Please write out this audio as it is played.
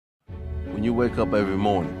when you wake up every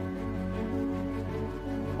morning?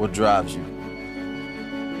 What drives you?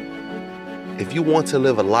 If you want to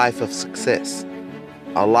live a life of success,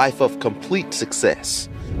 a life of complete success,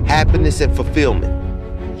 happiness and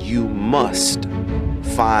fulfillment, you must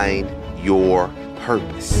find your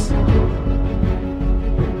purpose.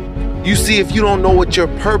 You see, if you don't know what your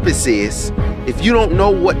purpose is, if you don't know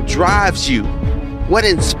what drives you, what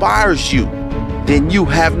inspires you, then you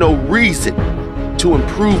have no reason to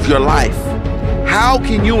improve your life. How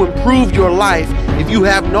can you improve your life if you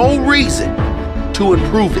have no reason to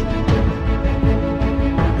improve it?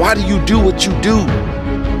 Why do you do what you do?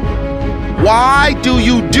 Why do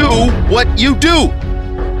you do what you do?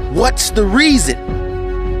 What's the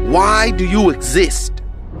reason? Why do you exist?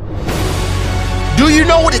 Do you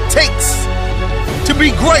know what it takes to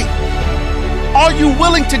be great? Are you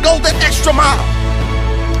willing to go that extra mile?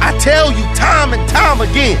 I tell you time and time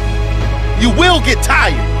again, you will get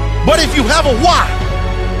tired. But if you have a why,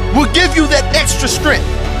 we'll give you that extra strength,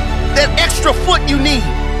 that extra foot you need,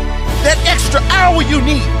 that extra hour you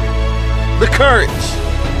need, the courage.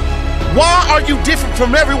 Why are you different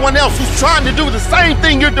from everyone else who's trying to do the same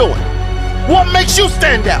thing you're doing? What makes you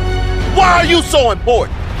stand out? Why are you so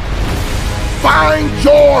important? Find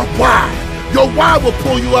your why. Your why will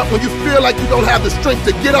pull you up when you feel like you don't have the strength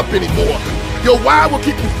to get up anymore. Your why will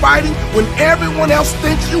keep you fighting when everyone else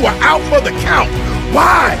thinks you are out for the count.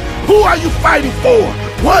 Why? Who are you fighting for?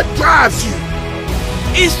 What drives you?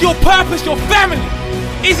 Is your purpose your family?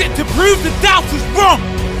 Is it to prove the doubters wrong?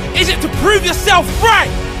 Is it to prove yourself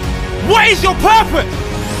right? What is your purpose?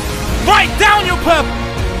 Write down your purpose.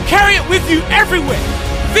 Carry it with you everywhere.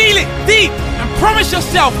 Feel it deep and promise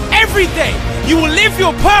yourself every day you will live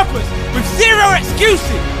your purpose with zero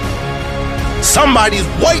excuses. Somebody's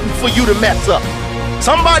waiting for you to mess up.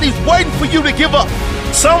 Somebody's waiting for you to give up.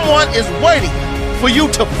 Someone is waiting for you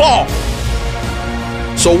to fall.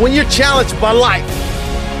 So when you're challenged by life,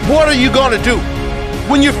 what are you gonna do?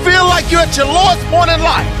 When you feel like you're at your lowest point in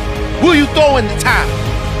life, will you throw in the towel?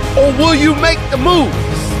 Or will you make the moves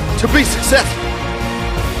to be successful?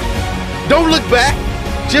 Don't look back.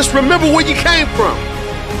 Just remember where you came from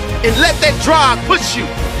and let that drive push you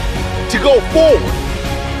to go forward.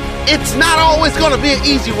 It's not always going to be an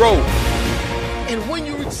easy road. And when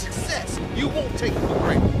you reach success, you won't take it for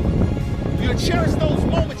granted. You'll cherish those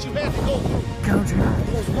moments you had to go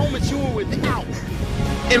through. Those moments you were without.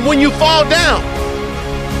 And when you fall down,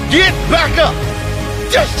 get back up.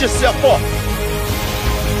 Dust yourself off.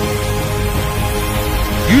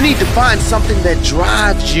 You need to find something that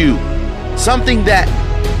drives you. Something that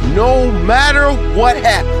no matter what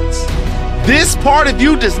happens, this part of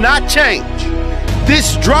you does not change.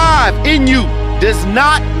 This drive in you does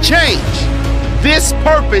not change. This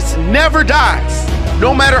purpose never dies.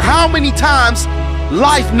 No matter how many times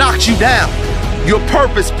life knocks you down, your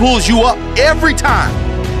purpose pulls you up every time.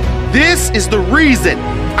 This is the reason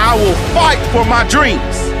I will fight for my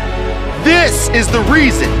dreams. This is the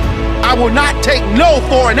reason I will not take no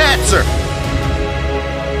for an answer.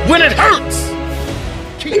 When it hurts,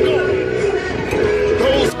 keep going.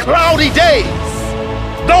 Those cloudy days,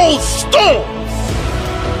 those storms,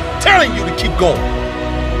 telling you to keep going.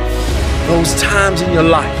 Those times in your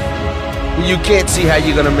life when you can't see how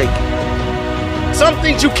you're gonna make it. Some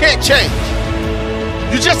things you can't change.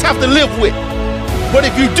 You just have to live with. But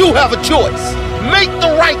if you do have a choice, make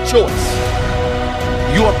the right choice.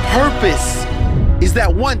 Your purpose is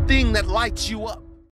that one thing that lights you up.